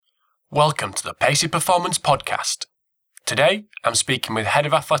Welcome to the Pacey Performance Podcast. Today, I'm speaking with Head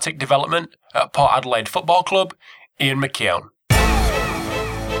of Athletic Development at Port Adelaide Football Club, Ian McKeown.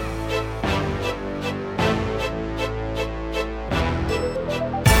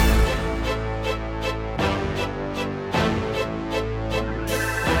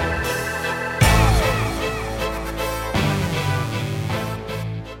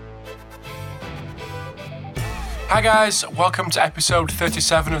 Hi guys, welcome to episode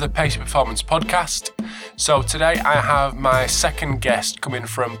 37 of the Pacey Performance Podcast. So today I have my second guest coming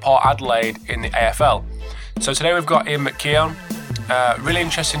from Port Adelaide in the AFL. So today we've got Ian McKeown. Really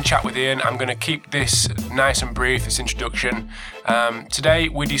interesting chat with Ian. I'm going to keep this nice and brief, this introduction. Today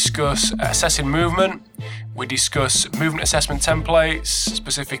we discuss assessing movement. We discuss movement assessment templates,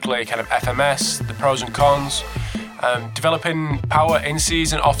 specifically kind of FMS, the pros and cons, developing power in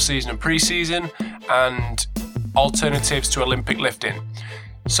season, off season and pre-season, and alternatives to Olympic lifting.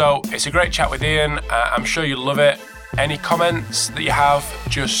 So it's a great chat with Ian. I'm sure you'll love it. Any comments that you have,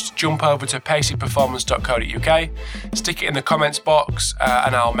 just jump over to paceyperformance.co.uk, stick it in the comments box,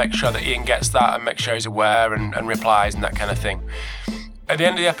 and I'll make sure that Ian gets that and make sure he's aware and replies and that kind of thing. At the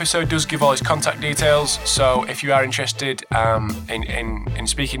end of the episode, does give all his contact details, so if you are interested in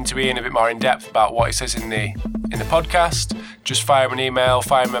speaking to Ian a bit more in depth about what he says in the podcast, just fire him an email,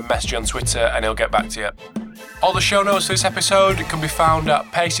 fire him a message on Twitter, and he'll get back to you. All the show notes for this episode can be found at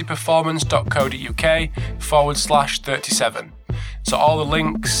paceyperformance.co.uk/37. So all the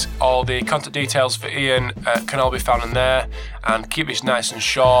links, all the contact details for Ian can all be found in there. And keep this nice and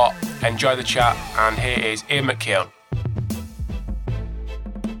short. Enjoy the chat. And here is Ian McKeown.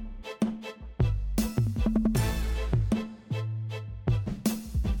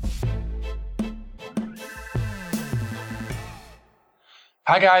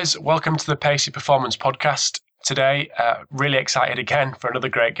 Hi guys, welcome to the Pacey Performance Podcast. Today, really excited again for another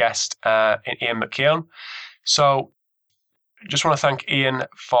great guest, Ian McKeown. So, just want to thank Ian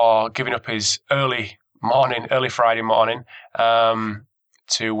for giving up his early Friday morning, to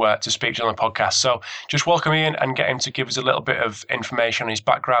speak to you on the podcast. So, just welcome Ian and get him to give us a little bit of information on his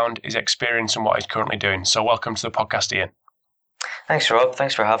background, his experience, and what he's currently doing. So, welcome to the podcast, Ian. Thanks, Rob.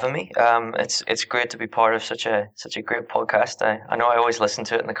 Thanks for having me. It's great to be part of such a great podcast. I know I always listen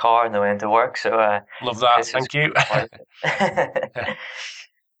to it in the car on the way into work. So love that. Thank you.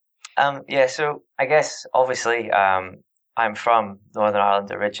 So I guess obviously I'm from Northern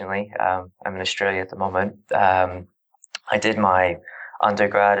Ireland originally. I'm in Australia at the moment. I did my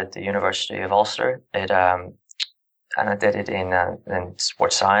undergrad at the University of Ulster. And I did it in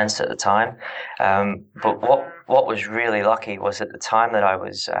sports science at the time. But what was really lucky was at the time that I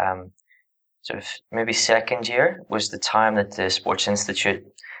was sort of maybe second year was the time that the Sports Institute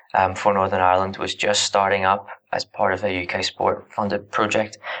for Northern Ireland was just starting up as part of a UK sport funded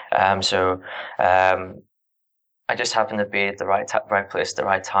project. So I just happened to be at the right place at the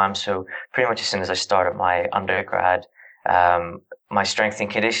right time. So pretty much as soon as I started my undergrad, my strength and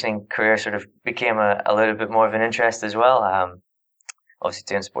conditioning career sort of became a little bit more of an interest as well. Obviously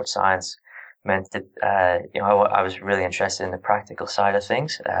doing sports science meant that, I was really interested in the practical side of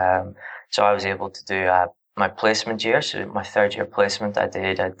things. So I was able to do, my placement year. So my third year placement I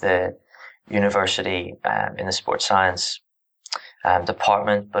did at the university, in the sports science,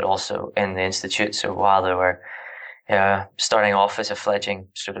 department, but also in the institute. So while they were, starting off as a fledgling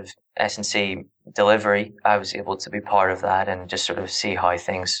sort of S&C delivery, I was able to be part of that and just sort of see how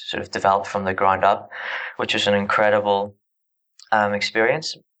things sort of developed from the ground up, which was an incredible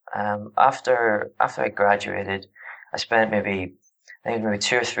experience. After I graduated, I spent maybe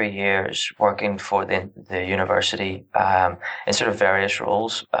 2 or 3 years working for the university in sort of various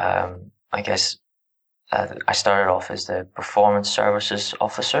roles. I guess I started off as the performance services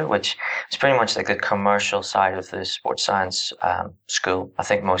officer, which is pretty much like the commercial side of the sports science school. I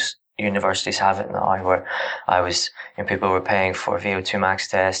think most universities have it now, where people were paying for VO2 max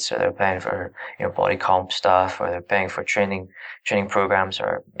tests, or they're paying for body comp stuff, or they're paying for training programs,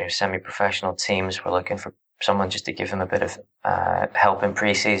 or semi-professional teams were looking for someone just to give them a bit of help in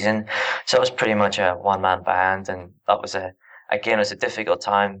pre-season. So it was pretty much a one-man band, and that was it was a difficult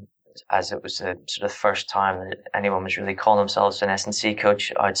time, as it was the sort of first time that anyone was really calling themselves an S&C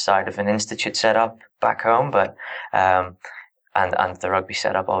coach outside of an institute setup back home, but and the rugby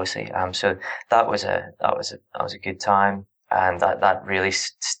setup, obviously. So that was a good time, and that really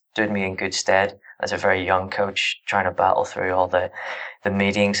stood me in good stead as a very young coach, trying to battle through all the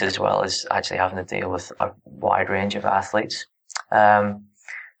meetings, as well as actually having to deal with a wide range of athletes. From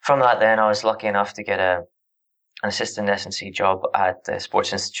that, then I was lucky enough to get an assistant S&C job at the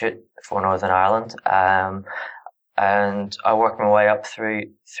Sports Institute for Northern Ireland. and I worked my way up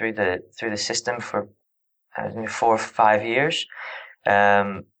through the system for 4 or 5 years.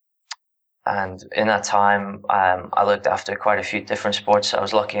 And in that time, I looked after quite a few different sports. I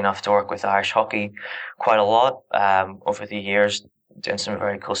was lucky enough to work with Irish hockey quite a lot over the years, doing some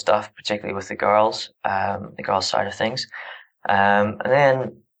very cool stuff, particularly with the girls side of things. And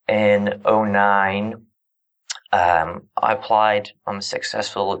then in 2009, I applied. I'm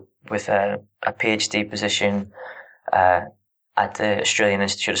successful with a PhD position at the Australian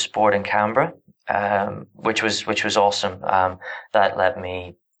Institute of Sport in Canberra, which was awesome. That let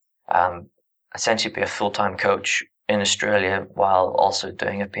me essentially be a full-time coach in Australia while also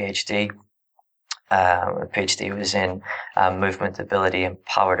doing a PhD. A PhD was in movement, ability, and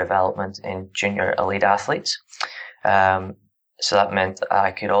power development in junior elite athletes. So that meant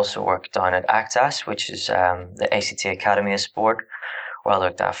I could also work down at ACTAS, which is the ACT Academy of Sport, where I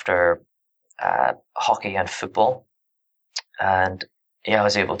looked after hockey and football. And I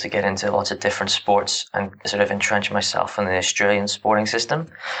was able to get into lots of different sports and sort of entrench myself in the Australian sporting system.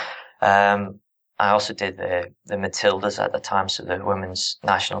 I also did the Matildas at the time, so the women's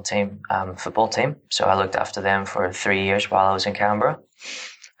national team, football team. So I looked after them for 3 years while I was in Canberra,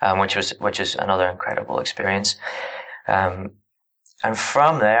 which is another incredible experience. And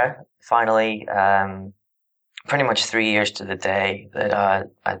from there, finally, pretty much 3 years to the day that I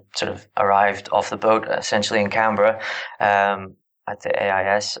sort of arrived off the boat, essentially in Canberra, at the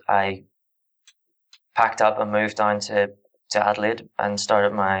AIS, I packed up and moved down to Adelaide and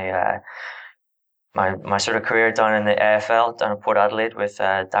started my my sort of career down in the AFL, down at Port Adelaide with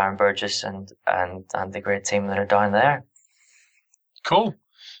Darren Burgess and the great team that are down there. Cool.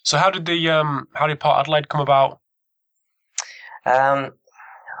 So how did Port Adelaide come about? I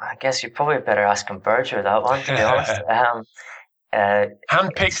guess you're probably better asking Berger that one, to be honest.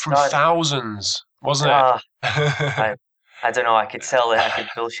 Handpicked from thousands, wasn't it? I don't know. I could tell that I could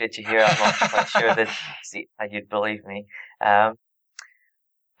bullshit you here. I'm not quite sure that you'd believe me.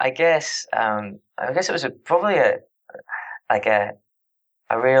 I guess it was probably a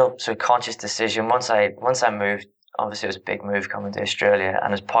real sort of conscious decision. Once I moved, obviously it was a big move coming to Australia,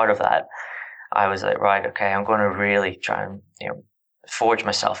 and as part of that, I was like, right, okay, I'm going to really try and forge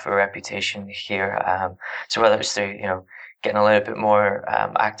myself a reputation here. So whether it's through getting a little bit more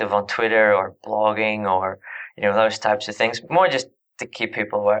active on Twitter or blogging or those types of things, more just to keep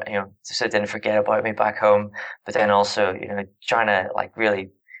people aware, so they didn't forget about me back home, but then also trying to really,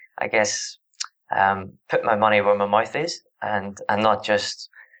 I guess, put my money where my mouth is, and not just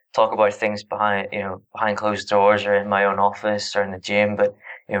talk about things behind closed doors or in my own office or in the gym, but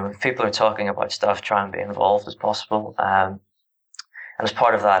if people are talking about stuff, try and be involved as possible. And as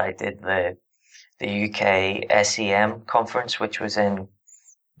part of that, I did the UK SEM conference, which was in,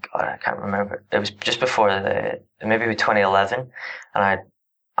 God, I can't remember. It was just before maybe 2011, and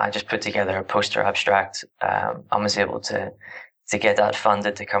I just put together a poster abstract. I was able to get that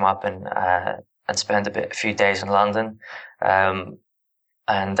funded to come up and spend a few days in London.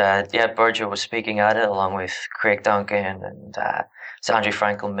 Berger was speaking at it along with Craig Duncan and Andrew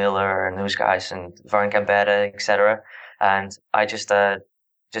Frankel Miller and those guys and Vern Gambetta, etc. And I just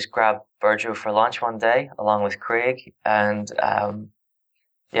grabbed Berger for lunch one day along with Craig, and I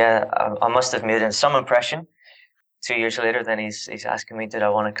must have made some impression. 2 years later, then he's asking me, did I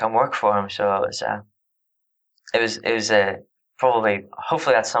want to come work for him? So it was probably,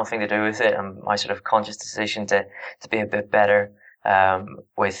 hopefully that's something to do with it, and my sort of conscious decision to be a bit better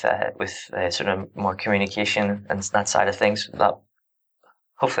with sort of more communication and that side of things.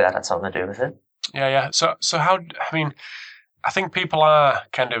 Hopefully that had something to do with it. Yeah. So how? I mean, I think people are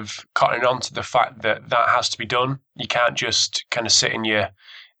kind of cottoning on to the fact that has to be done. You can't just kind of sit in your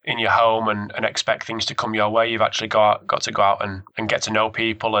home and expect things to come your way. You've actually got to go out and get to know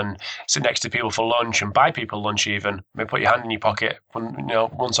people and sit next to people for lunch and buy people lunch even. Maybe put your hand in your pocket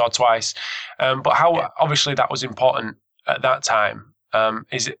once or twice. But how obviously that was important at that time.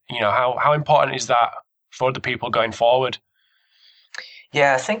 Is it how important is that for the people going forward?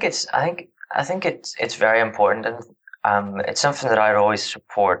 Yeah, I think it's very important, and it's something that I'd always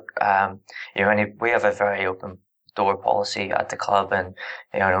support. We have a very open door policy at the club, and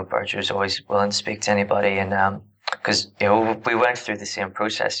Berger's always willing to speak to anybody, and because we went through the same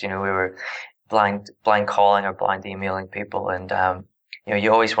process. We were blind calling or blind emailing people, and you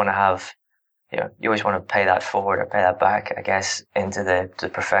always want to have you always want to pay that forward or pay that back, I guess, into the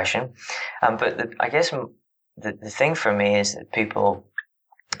profession. But I guess the thing for me is that people,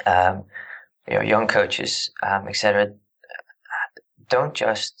 young coaches, etc., don't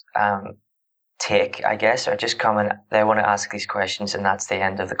just take, I guess, or just come and they want to ask these questions, and that's the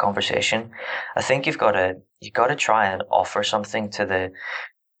end of the conversation. I think you've got to try and offer something to the,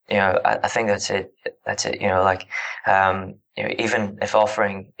 I think that's it. Like, even if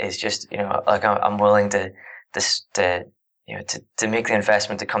offering is just, like I'm willing to make the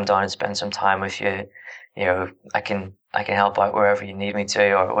investment to come down and spend some time with you. I can help out wherever you need me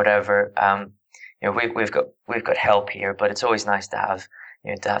to or whatever. We've got help here, but it's always nice to have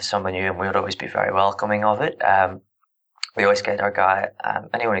someone new, and we would always be very welcoming of it. We always get our guy,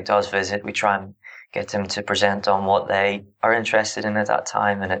 anyone who does visit, we try and get them to present on what they are interested in at that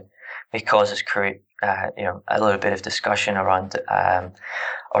time, and it causes create a little bit of discussion around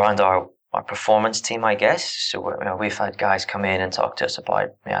our performance team, I guess. So we've had guys come in and talk to us about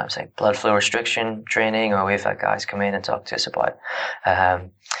say blood flow restriction training, or we've had guys come in and talk to us about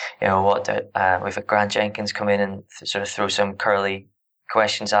we've had Grant Jenkins come in and sort of throw some curly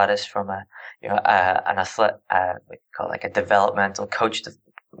questions at us from an athlete, we call it like a developmental coach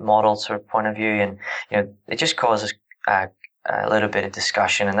model sort of point of view, and it just causes a little bit of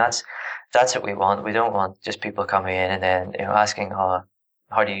discussion, and that's what we want. We don't want just people coming in and then asking how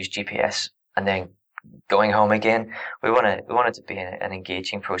to use GPS and then going home again. We want it to be an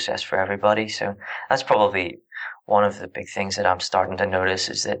engaging process for everybody. So that's probably one of the big things that I'm starting to notice,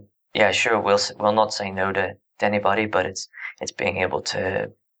 is that sure, we'll not say no to anybody, but it's being able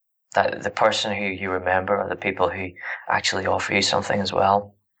to, that the person who you remember are the people who actually offer you something as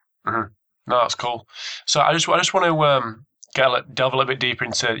well. Mm-hmm. No, that's cool. So I just want to delve a little bit deeper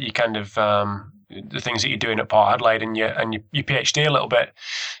into you kind of the things that you're doing at Port Adelaide and your PhD a little bit.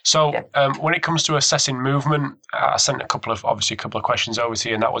 So when it comes to assessing movement, I sent a couple of questions over to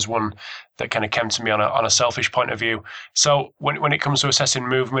you, and that was one that kind of came to me on a selfish point of view. So when it comes to assessing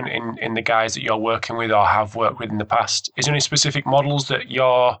movement in the guys that you're working with or have worked with in the past, is there any specific models that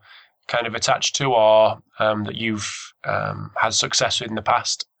you're kind of attached to, or that you've had success with in the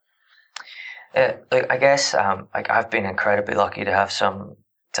past? I guess I've been incredibly lucky to have some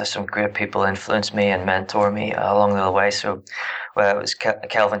great people influence me and mentor me along the way. So, it was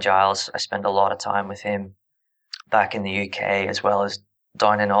Kelvin Giles. I spent a lot of time with him back in the UK as well as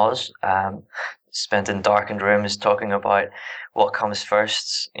down in Oz. Spent in darkened rooms talking about what comes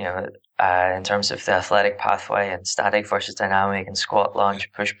first, in terms of the athletic pathway and static versus dynamic and squat,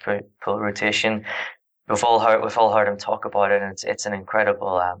 lunge, push, pull, rotation. We've all heard him talk about it, and it's an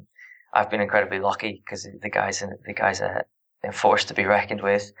incredible. I've been incredibly lucky because the guys are forced to be reckoned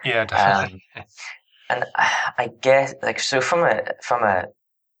with. Yeah, definitely. And I guess, so from an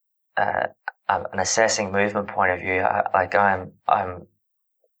assessing movement point of view,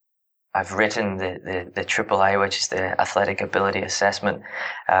 I've written the AAA, which is the Athletic Ability Assessment,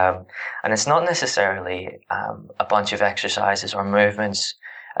 and it's not necessarily a bunch of exercises or movements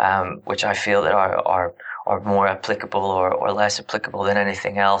which I feel that are more applicable or less applicable than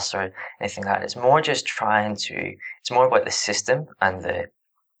anything else or anything like that. It's more just it's more about the system and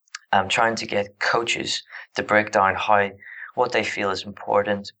trying to get coaches to break down what they feel is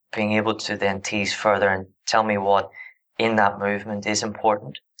important, being able to then tease further and tell me what in that movement is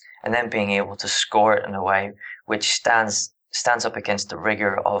important, and then being able to score it in a way which stands up against the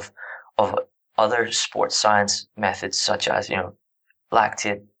rigor of other sports science methods, such as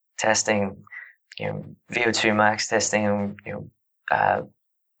lactate testing, VO2 max testing,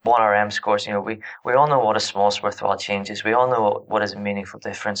 1RM scores. We all know what a small worthwhile change is. We all know what is a meaningful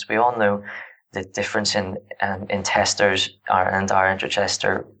difference. We all know the difference in testers and our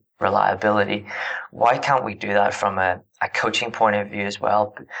intertester reliability. Why can't we do that from a coaching point of view as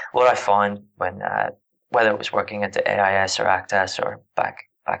well? What I found when whether it was working at the AIS or ACTAS or back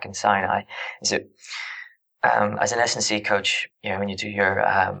in Sinai, is that as an S&C coach, when you do your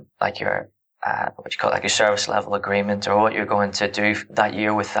what you call your service level agreement, or what you're going to do that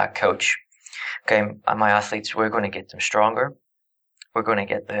year with that coach. Okay, my athletes, we're going to get them stronger. We're going to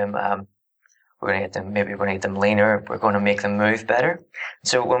get them. Maybe we're going to get them leaner. We're going to make them move better.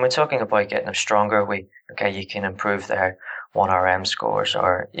 So when we're talking about getting them stronger, you can improve their 1RM scores,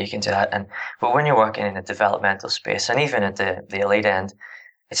 or you can do that. But when you're working in a developmental space, and even at the elite end,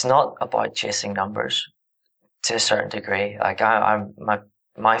 it's not about chasing numbers to a certain degree.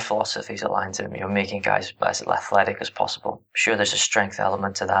 My philosophy is aligned to making guys as athletic as possible. Sure, there's a strength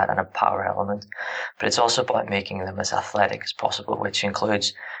element to that and a power element, but it's also about making them as athletic as possible, which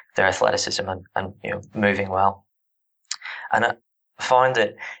includes their athleticism and moving well. And I found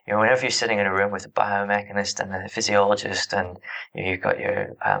that whenever you're sitting in a room with a biomechanist and a physiologist, and you've got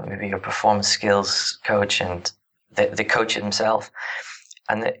your maybe your performance skills coach and the coach himself,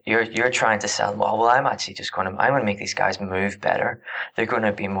 and you're trying to sell them, well, I'm actually I'm going to make these guys move better. They're going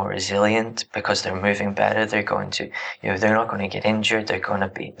to be more resilient because they're moving better. They're going to, they're not going to get injured. They're going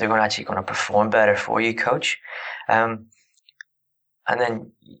to actually going to perform better for you, coach. And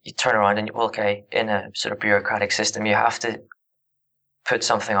then you turn around and, okay, in a sort of bureaucratic system, you have to put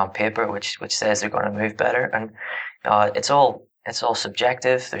something on paper which says they're going to move better. And it's all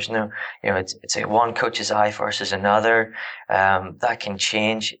subjective. There's no, it's a one coach's eye versus another. That can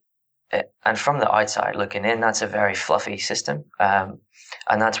change. And from the outside looking in, that's a very fluffy system. And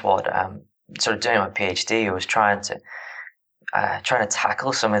that's what, sort of doing my PhD, I was trying to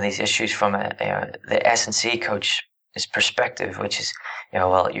tackle some of these issues from the S&C coach's perspective, which is,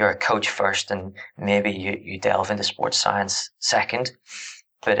 well, you're a coach first and maybe you delve into sports science second.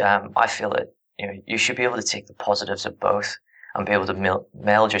 But I feel that, you should be able to take the positives of both and be able to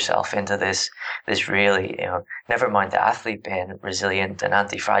meld yourself into this really, never mind the athlete being resilient and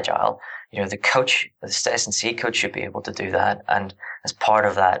anti-fragile, the coach, the S&C coach should be able to do that. And as part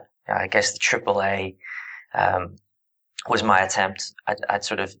of that, I guess the AAA was my attempt at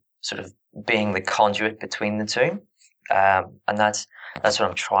sort of being the conduit between the two. And that's what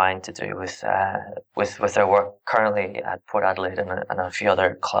I'm trying to do with our work currently at Port Adelaide and a few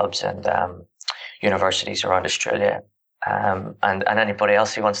other clubs and universities around Australia. And anybody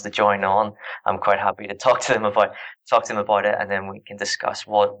else who wants to join on, I'm quite happy to talk to them about it, and then we can discuss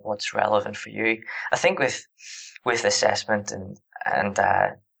what's relevant for you. I think with assessment and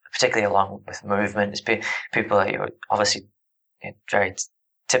particularly along with movement, is people that obviously very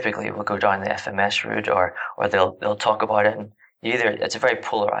typically will go down the FMS route, or they'll talk about it, and it's a very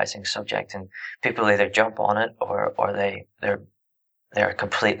polarizing subject, and people either jump on it or they're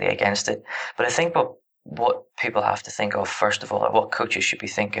completely against it. But I think what people have to think of first of all, or what coaches should be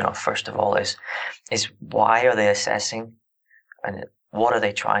thinking of first of all, is why are they assessing, and what are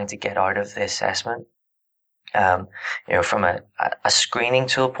they trying to get out of the assessment? From a screening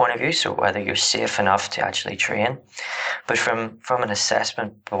tool point of view, so whether you're safe enough to actually train, but from an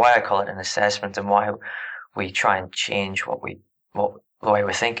assessment, why I call it an assessment and why we try and change the way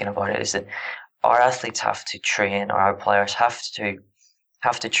we're thinking about it, is that our athletes have to train, or our players have to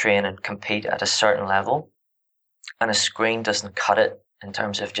train and compete at a certain level, and a screen doesn't cut it in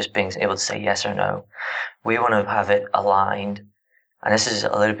terms of just being able to say yes or no. We want to have it aligned. And this is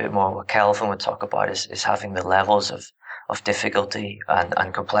a little bit more what Kelvin would talk about, is having the levels of difficulty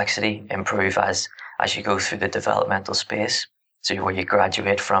and complexity improve as you go through the developmental space. So where you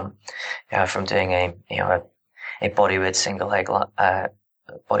graduate from doing a bodyweight single leg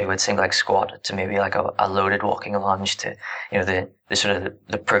squat to maybe like a loaded walking lunge to, the sort of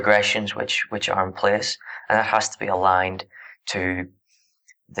the progressions which are in place. And that has to be aligned to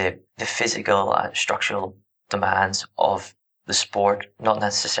the physical structural demands of the sport, not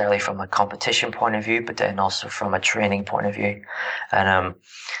necessarily from a competition point of view, but then also from a training point of view. And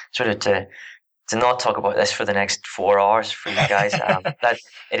sort of to not talk about this for the next 4 hours for you guys, that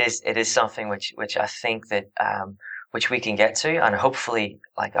it is something which I think that which we can get to, and hopefully,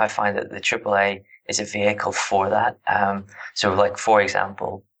 like, I find that the AAA is a vehicle for that. So, like, for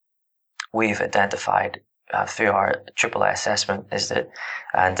example, we've identified through our AAA assessment is that,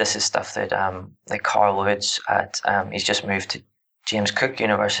 and this is stuff that Carl Woods he's just moved to James Cook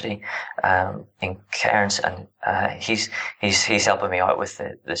University in Cairns, and he's helping me out with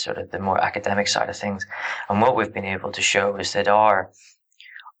the sort of the more academic side of things. And what we've been able to show is that our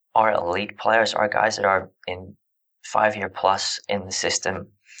elite players, our guys that are in 5-year plus in the system,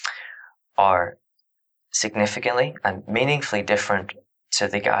 are significantly and meaningfully different to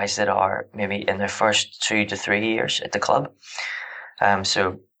the guys that are maybe in their first 2 to 3 years at the club.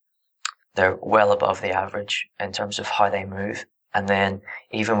 So they're well above the average in terms of how they move. And then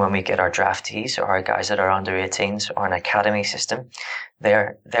even when we get our draftees, or our guys that are under 18s, or an academy system,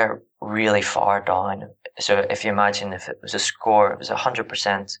 they're really far down. So if you imagine, if it was a score, it was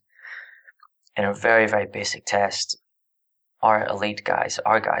 100% in a very, very basic test, our elite guys,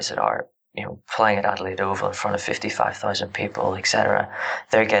 our guys that are playing at Adelaide Oval in front of 55,000 people, etc.,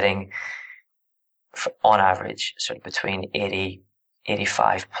 they're getting, on average, sort of between 80,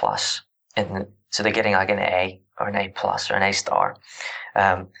 85 plus. So they're getting like an A or an A plus or an A star.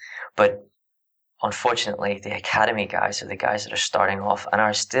 But unfortunately, the academy guys, or the guys that are starting off and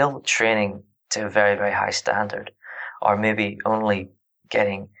are still training to a very, very high standard, are maybe only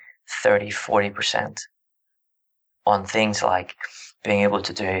getting 30, 40% on things like being able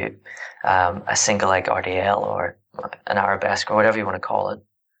to do a single leg RDL, or an arabesque, or whatever you want to call it,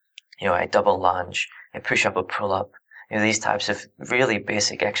 a double lunge, a push up, a pull up, these types of really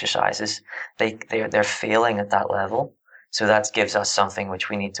basic exercises. They're failing at that level. So that gives us something which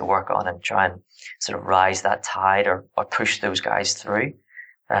we need to work on and try and sort of rise that tide or push those guys through.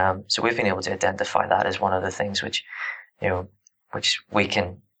 So we've been able to identify that as one of the things which we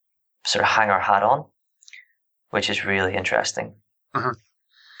can sort of hang our hat on, which is really interesting. Mm-hmm.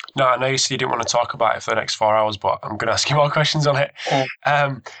 No, I know you said you didn't want to talk about it for the next 4 hours, but I'm going to ask you more questions on it.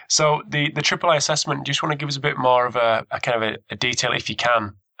 So the AAA assessment, do you just want to give us a bit more of a kind of a detail, if you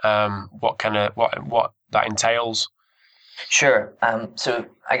can, what that entails? Sure. So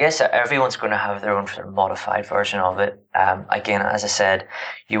I guess everyone's going to have their own sort of modified version of it. Again, as I said,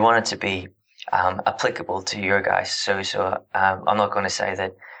 you want it to be applicable to your guys. So I'm not going to say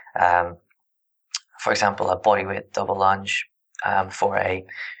that, for example, a bodyweight double lunge for a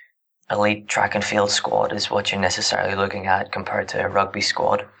elite track and field squad is what you're necessarily looking at compared to a rugby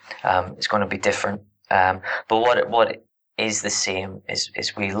squad. It's going to be different. But what is the same is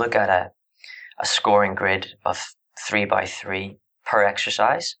we look at a scoring grid of 3x3 per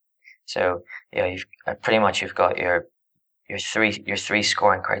exercise. So you've got your three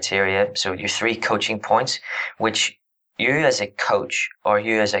scoring criteria. So your 3 coaching points, which you as a coach or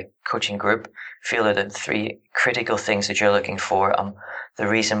you as a coaching group feel are the 3 critical things that you're looking for. The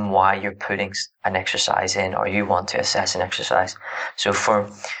reason why you're putting an exercise in or you want to assess an exercise. So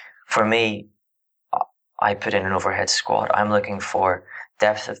for me, I put in an overhead squat. I'm looking for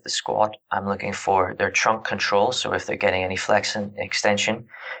depth of the squat. I'm looking for their trunk control. So if they're getting any flexion, extension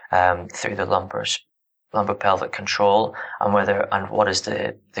through the lumbar pelvic control, and what is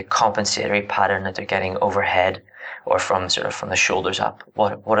the compensatory pattern that they're getting overhead or from the shoulders up.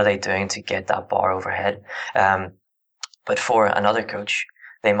 What are they doing to get that bar overhead? But for another coach,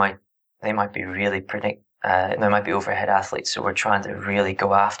 they might be really they might be overhead athletes. So we're trying to really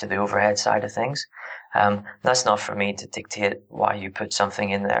go after the overhead side of things. That's not for me to dictate why you put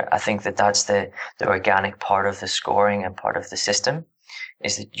something in there. I think that's the organic part of the scoring and part of the system,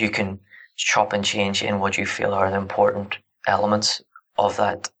 is that you can chop and change in what you feel are the important elements of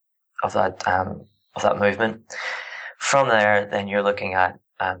that movement. From there, then you're looking at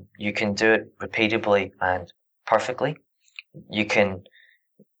you can do it repeatably and perfectly.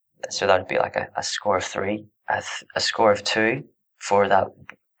 So that would be like a score of 3. A score of 2 for that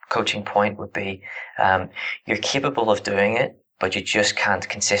coaching point would be you're capable of doing it, but you just can't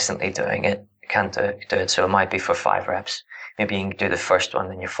consistently doing it. You can't do it. So it might be for 5 reps. Maybe you can do the first one,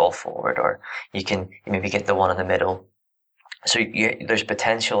 then you fall forward, or you maybe get the one in the middle. So there's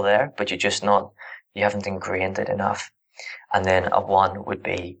potential there, but you haven't ingrained it enough. And then a 1 would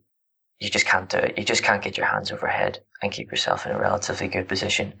be you just can't do it. You just can't get your hands overhead and keep yourself in a relatively good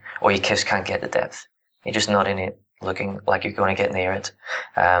position, or you just can't get the depth. You're just not in it looking like you're going to get near it.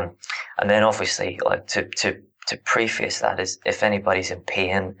 And then obviously, like to preface that is, if anybody's in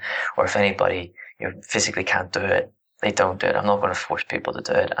pain or if anybody physically can't do it, they don't do it. I'm not going to force people to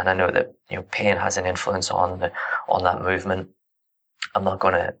do it. And I know that pain has an influence on that movement. I'm not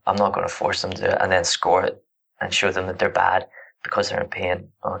going to force them to do it and then score it and show them that they're bad because they're in pain.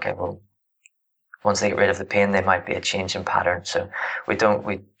 Okay, well, once they get rid of the pain, there might be a change in pattern. So we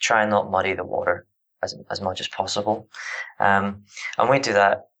try and not muddy the water as much as possible. And we do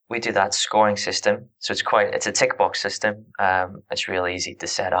that scoring system. So it's a tick box system. It's really easy to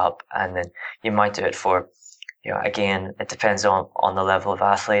set up, and then you might do it for, again, it depends on the level of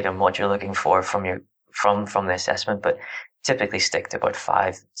athlete and what you're looking for from the assessment, but typically stick to about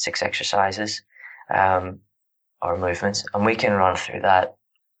 5-6 exercises, or movements. And we can run through that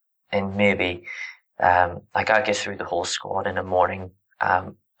in maybe, I get through the whole squad in the morning,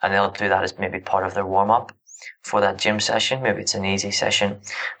 and they'll do that as maybe part of their warm up for that gym session. Maybe it's an easy session.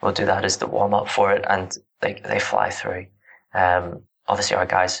 We'll do that as the warm up for it, and they fly through. Obviously our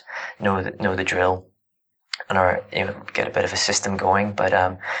guys know the drill and get a bit of a system going, but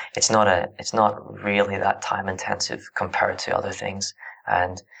it's not really that time intensive compared to other things.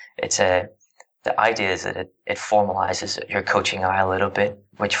 And the idea is that it formalizes your coaching eye a little bit,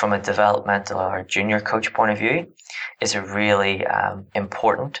 which from a developmental or junior coach point of view is a really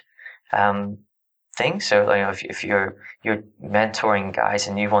important thing. So if you're mentoring guys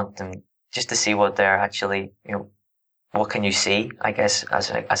and you want them just to see what they're actually, what can you see? I guess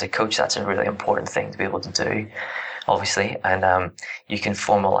as a coach, that's a really important thing to be able to do, obviously, and you can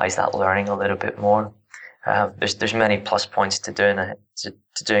formalize that learning a little bit more. There's many plus points to doing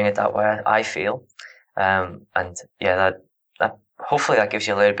it that way, I feel, and yeah, that hopefully that gives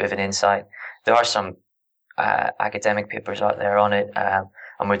you a little bit of an insight. There are some academic papers out there on it,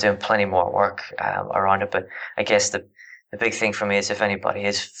 and we're doing plenty more work around it. But I guess the the big thing for me is if anybody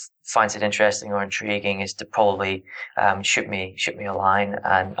finds it interesting or intriguing, is to probably shoot me a line,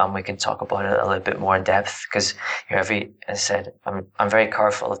 and we can talk about it a little bit more in depth. Because as I said, I'm very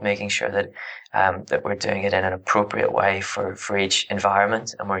careful of making sure that that we're doing it in an appropriate way for each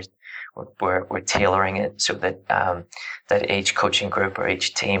environment, and we're tailoring it so that that each coaching group or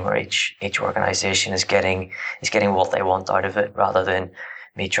each team or each organization is getting what they want out of it, rather than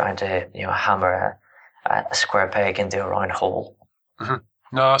me trying to hammer a square peg into a round hole. Mm-hmm.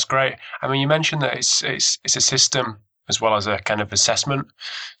 No, that's great. I mean, you mentioned that it's a system as well as a kind of assessment.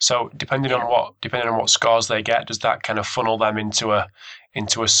 So depending on what scores they get, does that kind of funnel them into a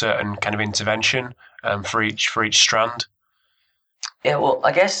certain kind of intervention for each strand? Yeah, well,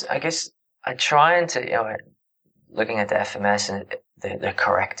 I guess I try and to looking at the FMS and the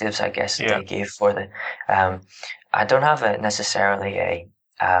correctives, I guess, that they gave for the I don't have necessarily a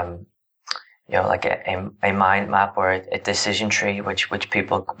like a mind map or a decision tree which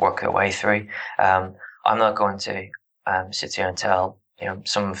people work their way through. I'm not going to sit here and tell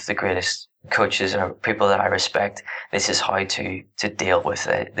some of the greatest coaches or people that I respect this is how to deal with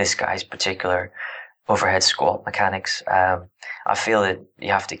this guy's particular overhead squat mechanics. I feel that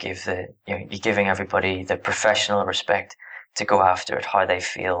you have to give you're giving everybody the professional respect to go after it how they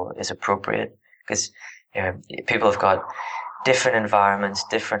feel is appropriate, because people have got different environments,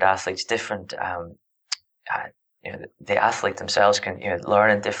 different athletes, different the athlete themselves can learn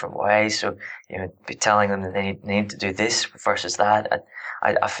in different ways. So be telling them that they need to do this versus that.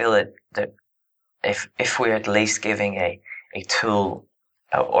 I feel that if we're at least giving a tool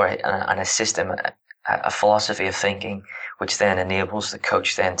or a system, a philosophy of thinking, which then enables the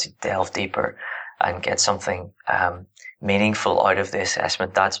coach then to delve deeper and get something meaningful out of the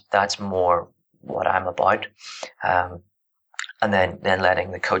assessment, that's more what I'm about. And then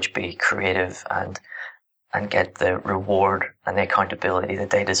letting the coach be creative and get the reward and the accountability that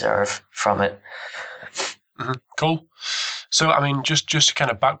they deserve from it. Mm-hmm. Cool. So, I mean, just to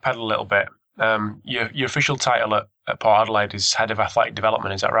kind of backpedal a little bit, your official title at Port Adelaide is Head of Athletic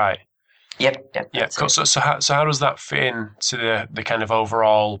Development, is that right? Yep. Yeah. Cool. So how does that fit in to the kind of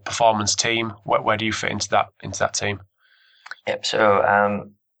overall performance team? Where do you fit into that team? Yep. So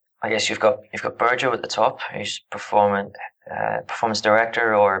I guess you've got Burjo at the top, who's performance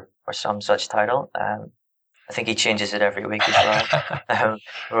director or some such title. I think he changes it every week as well.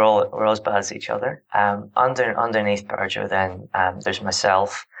 We're all as bad as each other. Underneath Burjo, then there's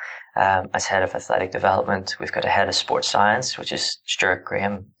myself as head of athletic development. We've got a head of sports science, which is Stuart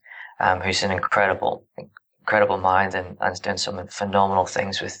Graham, who's an incredible mind and is doing some phenomenal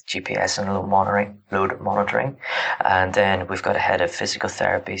things with GPS and load monitoring. And then we've got a head of physical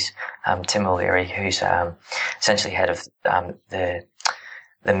therapies, Tim O'Leary, who's essentially head of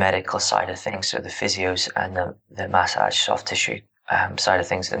the medical side of things, so the physios and the massage soft tissue side of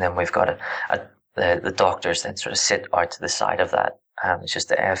things. And then we've got the doctors then sort of sit out to the side of that. It's just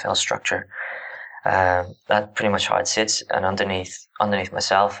the AFL structure. That's pretty much how it sits. And underneath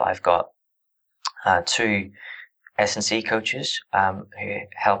myself, I've got two S&C coaches who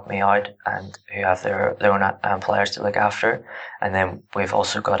help me out and who have their own players to look after. And then we've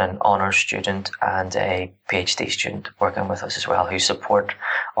also got an honours student and a PhD student working with us as well, who support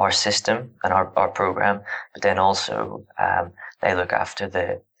our system and our program. But then also they look after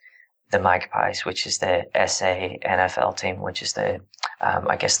the Magpies, which is the SA NFL team, which is the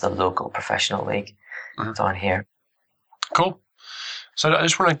I guess the local professional league down here. Cool. So I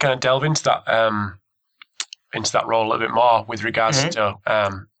just want to kind of delve into that role a little bit more with regards to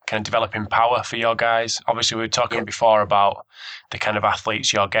kind of developing power for your guys. Obviously, we were talking before about the kind of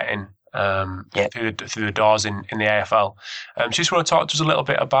athletes you're getting through the doors in the AFL. So just want to talk to us a little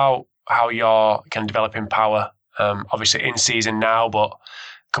bit about how you're kind of developing power. Obviously in season now, but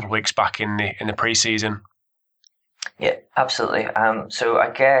a couple of weeks back in the pre-season. Yeah, absolutely. So I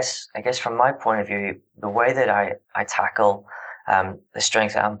guess from my point of view, the way that I tackle the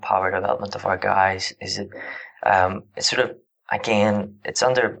strength and power development of our guys is it's sort of, again, it's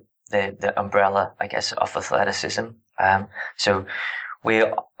under the umbrella, I guess, of athleticism. So we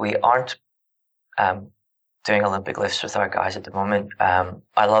aren't doing Olympic lifts with our guys at the moment.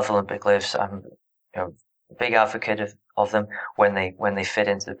 I love Olympic lifts. I'm a big advocate of them when they fit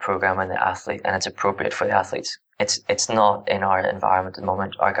into the program and the athlete, and it's appropriate for the athletes. It's not in our environment at the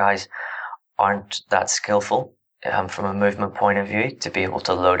moment. Our guys aren't that skillful from a movement point of view to be able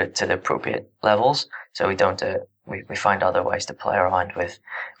to load it to the appropriate levels. So we don't we find other ways to play around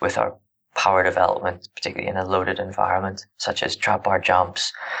with our power development, particularly in a loaded environment, such as trap bar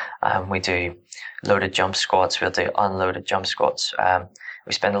jumps. We do loaded jump squats. We'll do unloaded jump squats.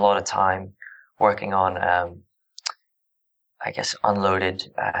 We spend a lot of time working on I guess,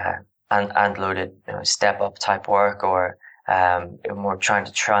 unloaded and loaded, step up type work, or we're trying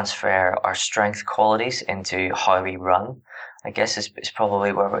to transfer our strength qualities into how we run. I guess is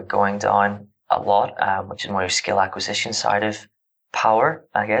probably where we're going down a lot, which is more skill acquisition side of power,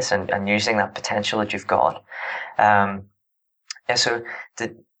 I guess, and using that potential that you've got. So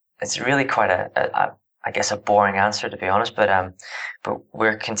it's really quite I guess a boring answer, to be honest, but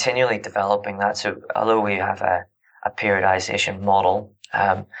we're continually developing that. So although we have a periodization model,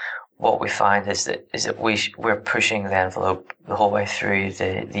 what we find is that we're pushing the envelope the whole way through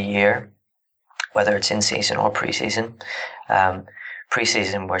the year, whether it's in season or pre-season.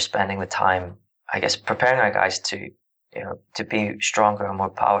 Pre-season, we're spending the time, I guess, preparing our guys to be stronger and more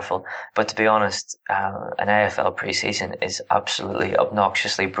powerful. But to be honest, an AFL pre-season is absolutely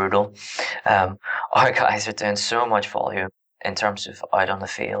obnoxiously brutal. Our guys are doing so much volume in terms of out on the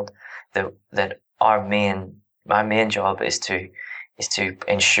field that my main job is to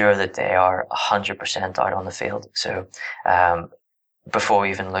ensure that they are 100% out on the field. So before we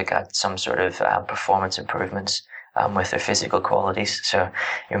even look at some sort of performance improvements with their physical qualities, so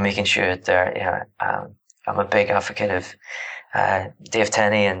you're making sure that they're. I'm a big advocate of Dave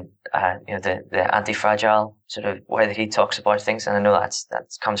Tenney and the anti-fragile sort of way that he talks about things, and I know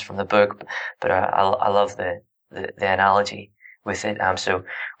that comes from the book, but I love the analogy with it. So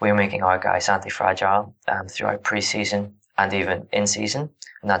we're making our guys anti-fragile throughout pre-season and even in season,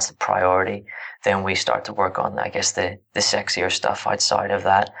 and that's the priority. Then we start to work on, I guess, the sexier stuff outside of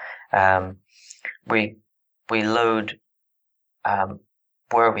that. We load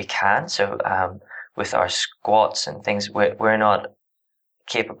where we can. So with our squats and things, we're not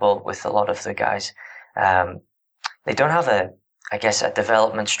capable with a lot of the guys. They don't have a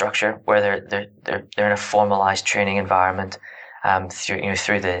development structure where they're in a formalized training environment through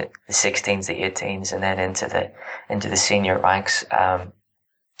the 16s, the 18s, and then into the senior ranks.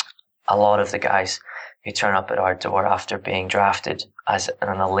 A lot of the guys who turn up at our door after being drafted as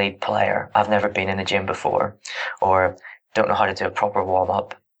an elite player have never been in the gym before, or don't know how to do a proper warm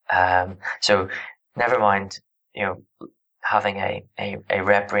up. So never mind, having a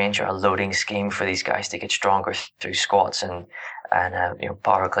rep range or a loading scheme for these guys to get stronger through squats and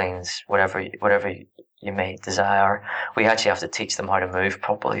power cleans, whatever you may desire. We actually have to teach them how to move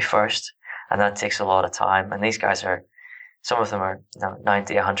properly first, and that takes a lot of time. And these guys some of them are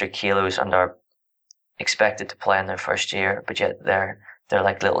 90, 100 kilos and are expected to play in their first year, but yet they're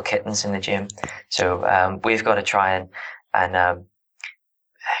like little kittens in the gym. So we've got to try and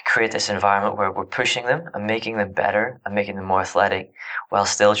create this environment where we're pushing them and making them better and making them more athletic, while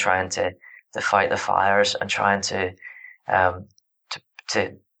still trying to fight the fires and trying to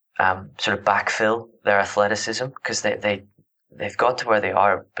sort of backfill their athleticism, because they've got to where they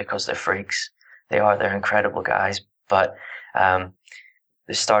are because they're freaks. They're incredible guys, but they're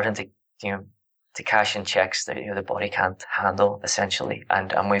starting to cash in checks that the body can't handle, essentially,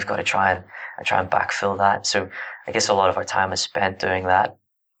 and we've got to try and backfill that. So I guess a lot of our time is spent doing that.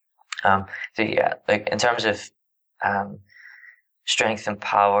 So yeah, like in terms of strength and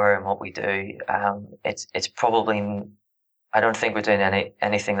power and what we do, it's probably, I don't think we're doing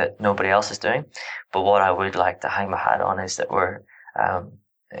anything that nobody else is doing. But what I would like to hang my hat on is that we're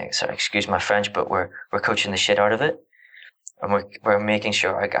sorry, excuse my French, but we're coaching the shit out of it, and we're making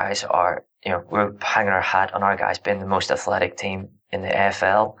sure our guys are, we're hanging our hat on our guys being the most athletic team in the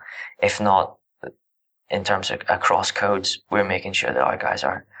AFL, if not in terms of across codes. We're making sure that our guys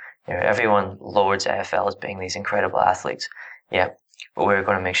are. Everyone lords AFL as being these incredible athletes. Yeah, but we're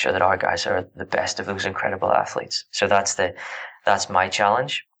going to make sure that our guys are the best of those incredible athletes. So that's my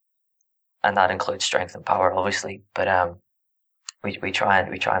challenge, and that includes strength and power, obviously. But we try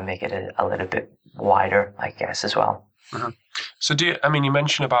and make it a little bit wider, I guess, as well. Mm-hmm. So you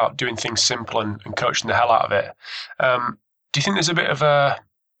mentioned about doing things simple and coaching the hell out of it. Do you think there's a bit of a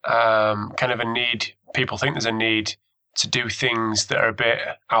kind of a need? People think there's a need to do things that are a bit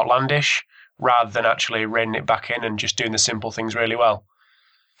outlandish rather than actually reining it back in and just doing the simple things really well?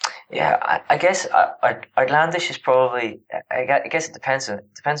 Yeah, I guess outlandish is probably, I guess it depends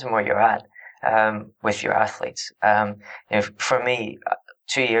on where you're at with your athletes. For me,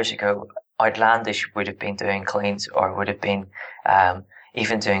 2 years ago, outlandish would have been doing cleans, or would have been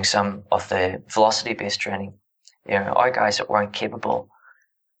even doing some of the velocity-based training. Our guys that weren't capable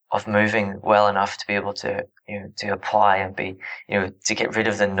of moving well enough to be able to apply and be, to get rid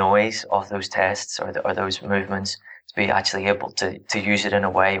of the noise of those tests or those movements, to be actually able to use it in a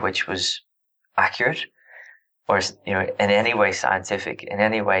way which was accurate, or in any way scientific, in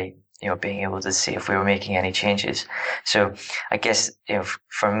any way being able to see if we were making any changes. So I guess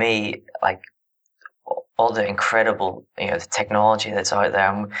for me, like, all the incredible, the technology that's out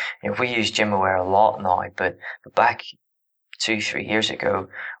there. And, we use GymAware a lot now, but back 2-3 years ago,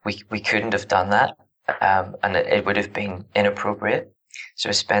 we couldn't have done that, and it would have been inappropriate. So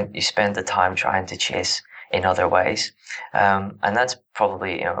you spend the time trying to chase in other ways, and that's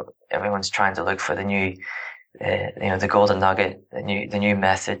probably, everyone's trying to look for the new, the golden nugget, the new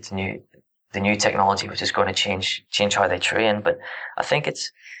method, the new technology, which is going to change how they train. But I think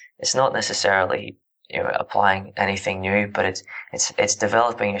it's not necessarily applying anything new, but it's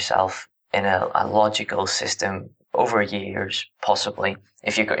developing yourself in a logical system over years, possibly.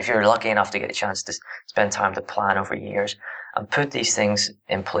 If you're lucky enough to get a chance to spend time to plan over years and put these things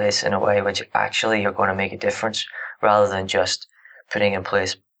in place in a way which actually are going to make a difference, rather than just putting in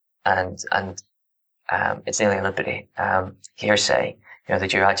place and it's nearly a little bit hearsay,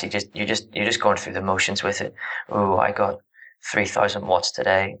 that you're actually you're just going through the motions with it. Oh, I got 3,000 watts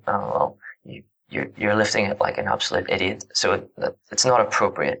today. Oh, well, you're lifting it like an absolute idiot. So it's not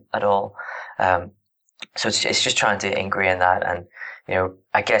appropriate at all. So it's just trying to ingrain that, and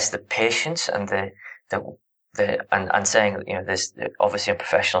I guess the patience and and saying this, obviously in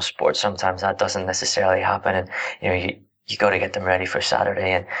professional sports sometimes that doesn't necessarily happen, and you got to get them ready for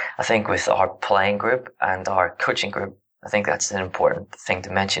Saturday. And I think with our playing group and our coaching group, I think that's an important thing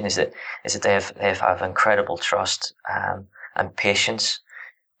to mention, is that they have incredible trust and patience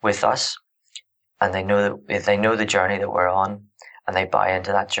with us, and they know the journey that we're on, and they buy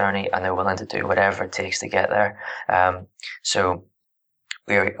into that journey, and they're willing to do whatever it takes to get there. So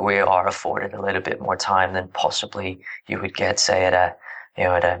we are afforded a little bit more time than possibly you would get, say, at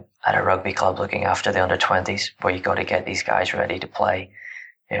a rugby club looking after the under-20s, where you got to get these guys ready to play,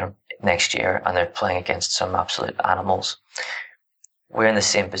 next year, and they're playing against some absolute animals. We're in the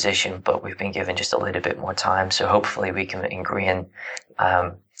same position, but we've been given just a little bit more time. So hopefully we can ingrain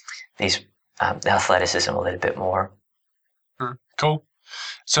the athleticism a little bit more. Cool.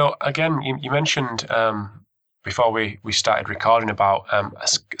 So again, you mentioned before we started recording about a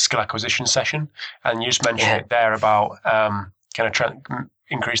skill acquisition session, and you just mentioned it there about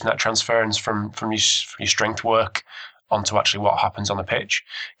increasing that transference from your strength work onto actually what happens on the pitch.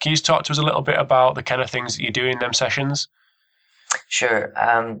 Can you just talk to us a little bit about the kind of things that you do in them sessions? Sure.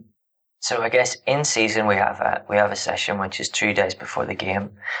 So I guess in season we have a session which is 2 days before the game,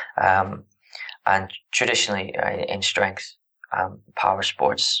 and traditionally in strength, power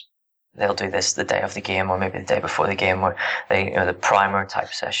sports, they'll do this the day of the game, or maybe the day before the game, where the primer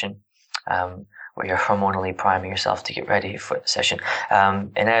type session, where you're hormonally priming yourself to get ready for the session.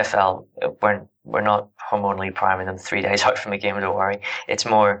 In AFL, we're not hormonally priming them 3 days out from a game, don't worry. It's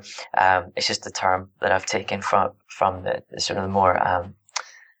more, it's just a term that I've taken from the sort of the more,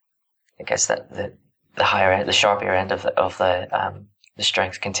 I guess that the higher end, the sharper end of the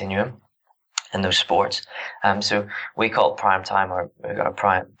strength continuum in those sports. So we call it prime time, or we've got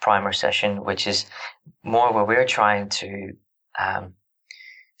a primer session, which is more where we're trying to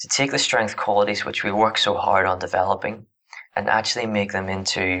take the strength qualities which we work so hard on developing and actually make them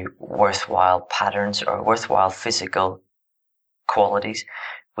into worthwhile patterns or worthwhile physical qualities,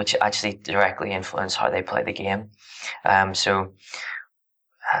 which actually directly influence how they play the game. So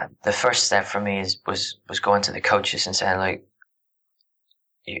the first step for me was going to the coaches and saying, like,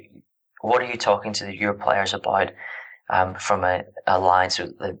 what are you talking to your players about from a line? So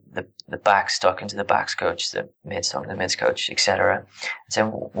the backs talking to the backs coach, the mids talking to the mids coach, etc. So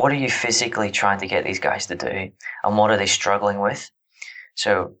what are you physically trying to get these guys to do, and what are they struggling with?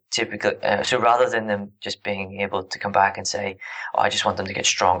 So typically, so rather than them just being able to come back and say, "Oh, I just want them to get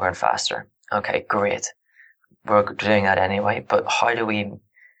stronger and faster." Okay, great. We're doing that anyway, but how do we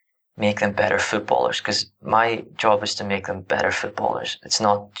make them better footballers? Because my job is to make them better footballers. It's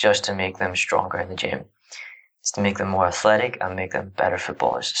not just to make them stronger in the gym. It's to make them more athletic and make them better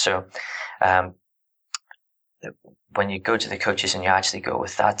footballers. So when you go to the coaches and you actually go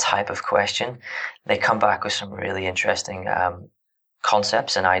with that type of question, they come back with some really interesting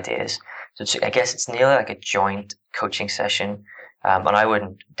concepts and ideas. So I guess it's nearly like a joint coaching session. And I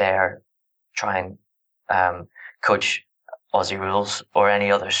wouldn't dare try and coach Aussie rules or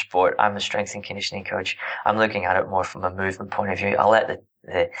any other sport. I'm a strength and conditioning coach. I'm looking at it more from a movement point of view. I'll let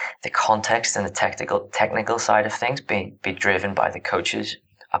the context and the technical side of things be driven by the coaches.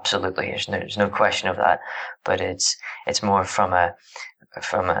 Absolutely, there's no question of that. But it's more from a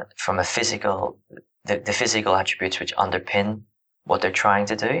physical, the physical attributes which underpin what they're trying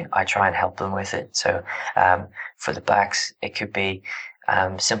to do. I try and help them with it. So for the backs, it could be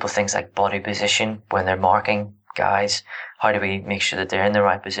simple things like body position when they're marking guys. How do we make sure that they're in the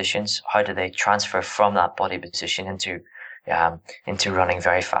right positions? How do they transfer from that body position into into running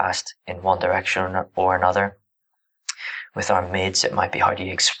very fast in one direction or another. With our mids, it might be how do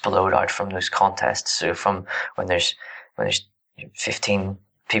you explode out from those contests. So from when there's 15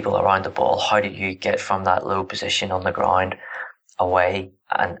 people around the ball, how do you get from that low position on the ground away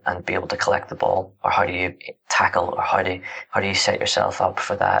and be able to collect the ball, or how do you tackle, or how do you set yourself up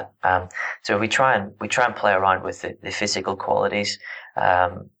for that? So we try and play around with the physical qualities.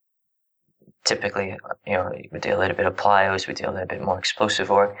 Typically, we do a little bit of plyos, we do a little bit more explosive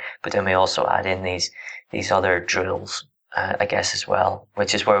work, but then we also add in these other drills, I guess, as well,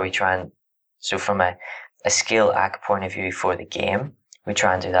 which is where we try and, so from a skill act point of view for the game, we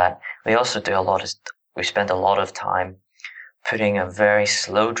try and do that. We also do we spend a lot of time putting a very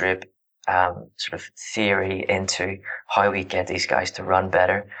slow drip sort of theory into how we get these guys to run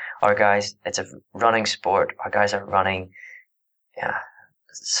better. Our guys, it's a running sport. Our guys are running,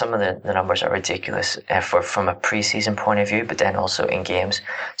 some of the numbers are ridiculous from a preseason point of view, but then also in games.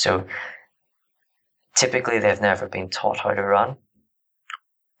 So typically they've never been taught how to run,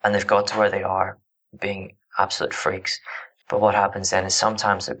 and they've got to where they are being absolute freaks. But what happens then is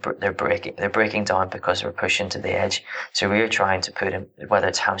sometimes they're breaking down because we're pushing to the edge. So we're trying to put in, whether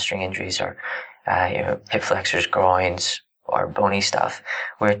it's hamstring injuries or hip flexors, groins, or bony stuff,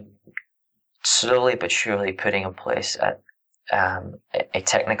 we're slowly but surely putting in place a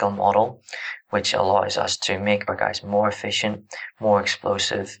technical model which allows us to make our guys more efficient, more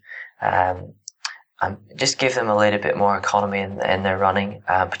explosive, and just give them a little bit more economy in their running,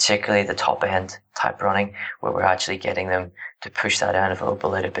 particularly the top end type running, where we're actually getting them to push that envelope a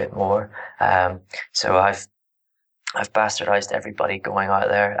little bit more. So I've bastardized everybody going out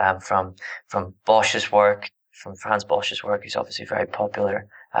there, from Bosch's work, from Frans Bosch's work, who's obviously very popular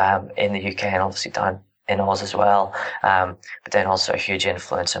in the UK and obviously down in Oz as well. But then also a huge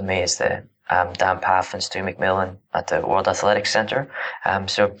influence on me is the Dan Paff and Stu McMillan at the World Athletics Centre.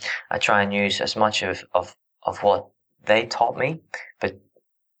 So I try and use as much of what they taught me, but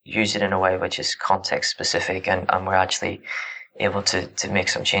use it in a way which is context specific, and we're actually able to make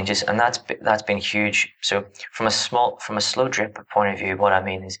some changes, and that's been huge. So from a slow drip point of view, what I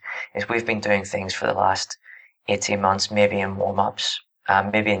mean is we've been doing things for the last 18 months, maybe in warm-ups,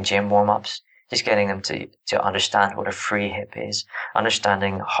 maybe in gym warm-ups, just getting them to understand what a free hip is,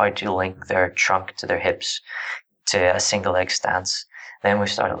 understanding how to link their trunk to their hips to a single leg stance. Then we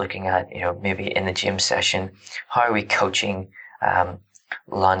started looking at, maybe in the gym session, how are we coaching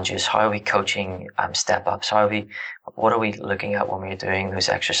lunges, how are we coaching step ups, what are we looking at when we're doing those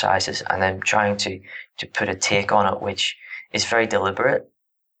exercises, and then trying to put a take on it which is very deliberate,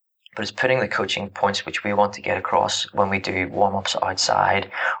 but it's putting the coaching points which we want to get across when we do warm-ups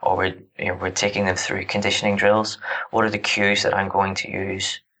outside, or we're taking them through conditioning drills. What are the cues that I'm going to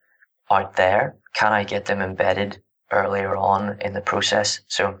use out there? Can I get them embedded earlier on in the process?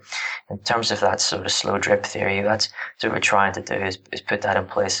 So in terms of that sort of slow drip theory, that's what we're trying to do, is put that in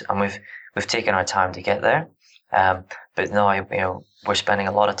place, and we've taken our time to get there. But now, we're spending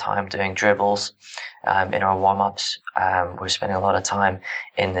a lot of time doing dribbles in our warm-ups. We're spending a lot of time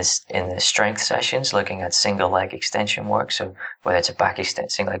in the strength sessions looking at single leg extension work. So whether it's a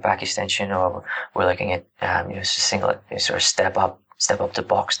single leg back extension, or we're looking at single sort of step up to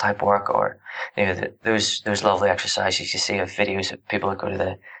box type work, or those lovely exercises you see of videos of people that go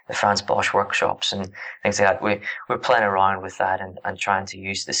to the Frans Bosch workshops and things like that. We're playing around with that and trying to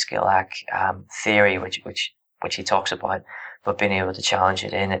use the skill act theory which he talks about, but being able to challenge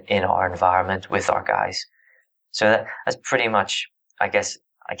it in our environment with our guys. So that's pretty much, I guess,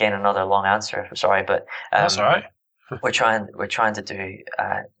 again, another long answer. I'm sorry, but that's all right. we're trying to do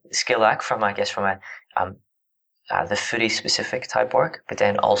skill act from the footy specific type work, but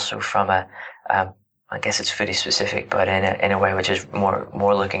then also from I guess it's footy specific, but in a way which is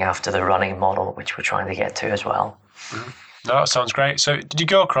more looking after the running model, which we're trying to get to as well. Mm-hmm. No, that sounds great. So did you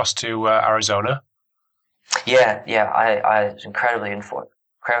go across to Arizona? Yeah. I was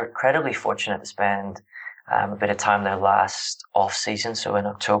incredibly fortunate to spend a bit of time there last off season, so in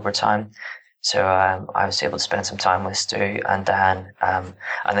October time. So I was able to spend some time with Stu and Dan,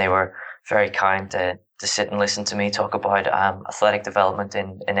 and they were very kind to sit and listen to me talk about athletic development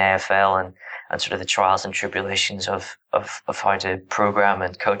in AFL and sort of the trials and tribulations of how to program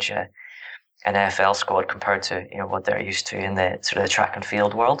and coach an AFL squad compared to what they're used to in the sort of the track and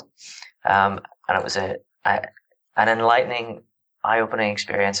field world. And it was an enlightening, eye-opening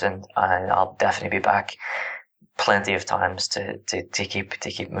experience, and I'll definitely be back plenty of times to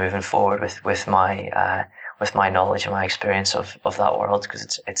keep moving forward with my with my knowledge and my experience of that world,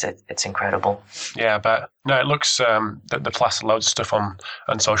 because it's incredible. Yeah, but no, it looks they plaster loads of stuff on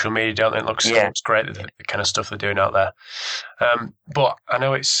social media, don't they? It looks great, the kind of stuff they're doing out there. But I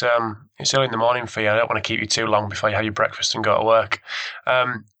know it's early in the morning for you. I don't want to keep you too long before you have your breakfast and go to work.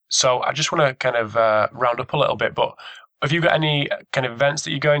 So I just want to kind of round up a little bit. But have you got any kind of events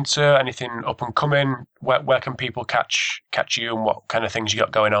that you're going to? Anything up and coming? Where can people catch you, and what kind of things you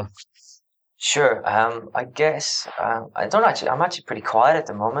got going on? Sure. I guess I don't actually. I'm actually pretty quiet at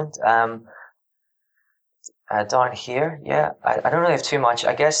the moment. Down here, I don't really have too much.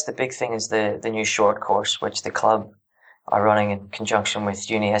 I guess the big thing is the new short course, which the club are running in conjunction with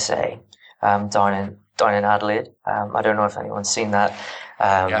UniSA down in Adelaide. I don't know if anyone's seen that.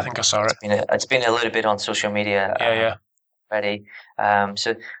 I think I saw it. It's been a little bit on social media. Already.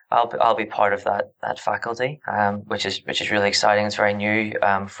 So I'll be part of that faculty, which is really exciting. It's very new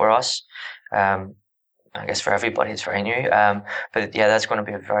for us. I guess for everybody it's very new. But that's going to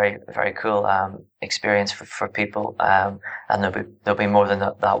be a very, very cool experience for people. And there'll be more than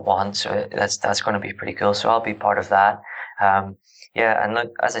that one. So that's going to be pretty cool. So I'll be part of that. And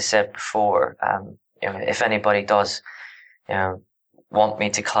look, as I said before, if anybody does, want me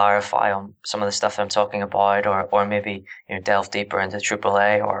to clarify on some of the stuff I'm talking about, or maybe delve deeper into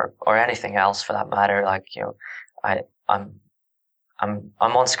AAA or anything else for that matter, like I'm on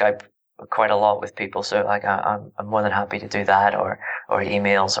Skype quite a lot with people, so like I'm more than happy to do that, or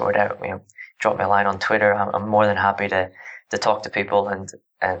emails or whatever. Drop me a line on Twitter. I'm more than happy to talk to people, and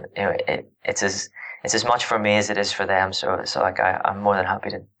it's as much for me as it is for them. So like I'm more than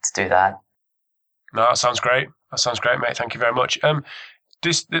happy to do that. No, that sounds great. That sounds great, mate. Thank you very much. The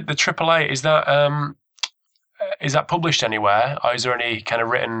AAA, is that published anywhere, or is there any kind of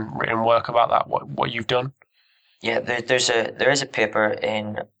written work about that? What you've done? Yeah, there is a paper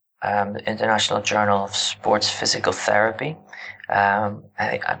in the International Journal of Sports Physical Therapy.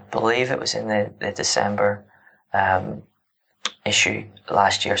 I believe it was in the December issue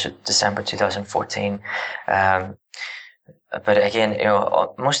last year, so December 2014. But again,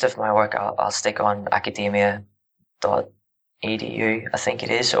 most of my work I'll stick on academia.edu, I think it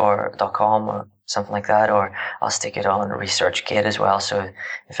is, or .com or something like that, or I'll stick it on ResearchGate as well. So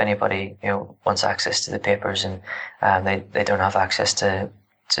if anybody wants access to the papers and they don't have access to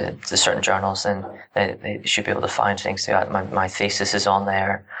certain journals, then they should be able to find things throughout. My thesis is on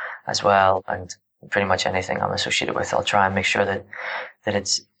there as well, and pretty much anything I'm associated with, I'll try and make sure that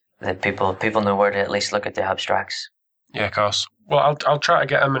people know where to at least look at the abstracts. Yeah, of course. Well, I'll try to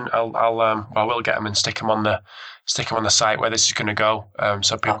get them, and I will get them and stick them on the site where this is going to go,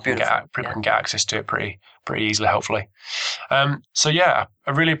 so people can get access to it pretty easily, hopefully. So yeah,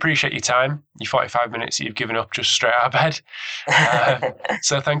 I really appreciate your time, your 45 minutes that you've given up just straight out of bed.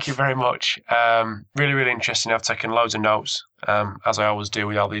 So thank you very much. Really, really interesting. I've taken loads of notes, as I always do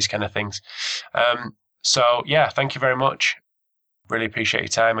with all these kind of things. So yeah, thank you very much. Really appreciate your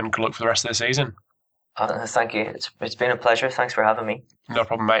time, and good luck for the rest of the season. Thank you. It's been a pleasure. Thanks for having me. No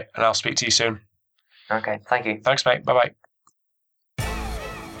problem, mate. And I'll speak to you soon. Okay. Thank you. Thanks, mate. Bye-bye.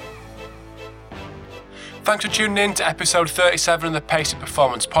 Thanks for tuning in to episode 37 of the Pacey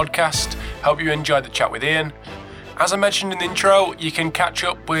Performance Podcast. Hope you enjoyed the chat with Ian. As I mentioned in the intro, you can catch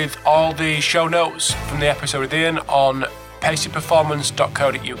up with all the show notes from the episode with Ian on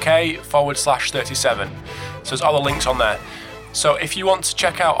paceyperformance.co.uk/37. So there's all the links on there. So if you want to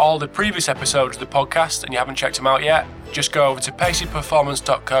check out all the previous episodes of the podcast and you haven't checked them out yet, just go over to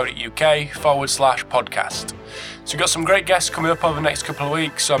paceyperformance.co.uk/podcast. So we've got some great guests coming up over the next couple of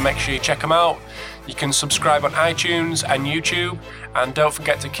weeks, so make sure you check them out. You can subscribe on iTunes and YouTube, and don't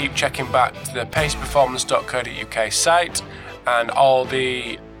forget to keep checking back to the paceyperformance.co.uk site, and all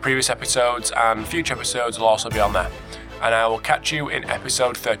the previous episodes and future episodes will also be on there. And I will catch you in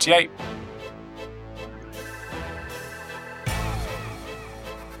episode 38.